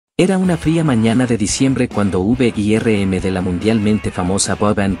Era una fría mañana de diciembre cuando V y RM de la mundialmente famosa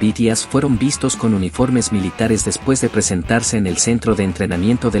Boyband BTS fueron vistos con uniformes militares después de presentarse en el centro de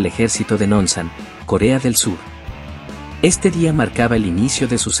entrenamiento del ejército de Nonsan, Corea del Sur. Este día marcaba el inicio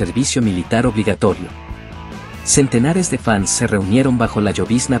de su servicio militar obligatorio. Centenares de fans se reunieron bajo la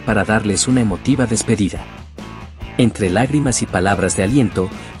llovizna para darles una emotiva despedida. Entre lágrimas y palabras de aliento,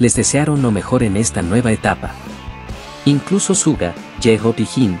 les desearon lo mejor en esta nueva etapa. Incluso Suga, Jaehoop y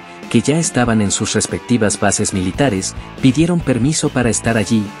Jin, que ya estaban en sus respectivas bases militares, pidieron permiso para estar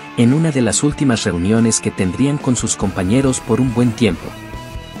allí, en una de las últimas reuniones que tendrían con sus compañeros por un buen tiempo.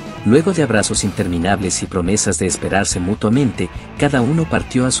 Luego de abrazos interminables y promesas de esperarse mutuamente, cada uno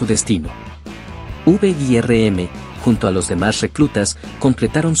partió a su destino. V y RM, junto a los demás reclutas,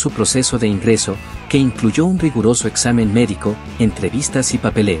 completaron su proceso de ingreso, que incluyó un riguroso examen médico, entrevistas y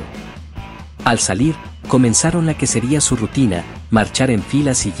papeleo. Al salir, comenzaron la que sería su rutina, marchar en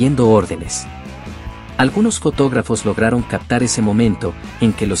fila siguiendo órdenes. Algunos fotógrafos lograron captar ese momento,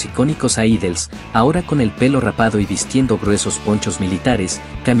 en que los icónicos idols, ahora con el pelo rapado y vistiendo gruesos ponchos militares,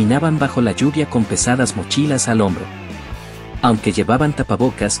 caminaban bajo la lluvia con pesadas mochilas al hombro. Aunque llevaban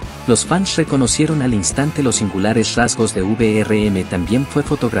tapabocas, los fans reconocieron al instante los singulares rasgos de VRM. También fue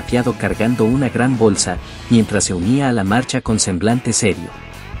fotografiado cargando una gran bolsa, mientras se unía a la marcha con semblante serio.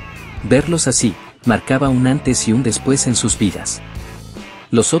 Verlos así, marcaba un antes y un después en sus vidas.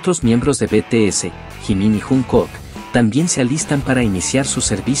 Los otros miembros de BTS, Jimin y Jungkook, también se alistan para iniciar su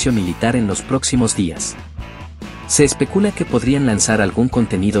servicio militar en los próximos días. Se especula que podrían lanzar algún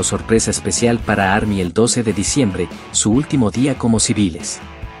contenido sorpresa especial para ARMY el 12 de diciembre, su último día como civiles.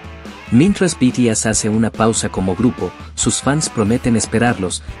 Mientras BTS hace una pausa como grupo, sus fans prometen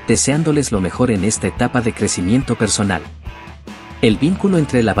esperarlos, deseándoles lo mejor en esta etapa de crecimiento personal. El vínculo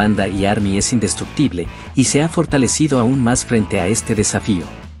entre la banda y ARMY es indestructible, y se ha fortalecido aún más frente a este desafío.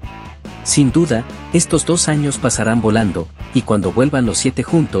 Sin duda, estos 2 años pasarán volando, y cuando vuelvan los 7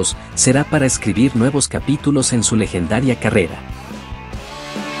 juntos, será para escribir nuevos capítulos en su legendaria carrera.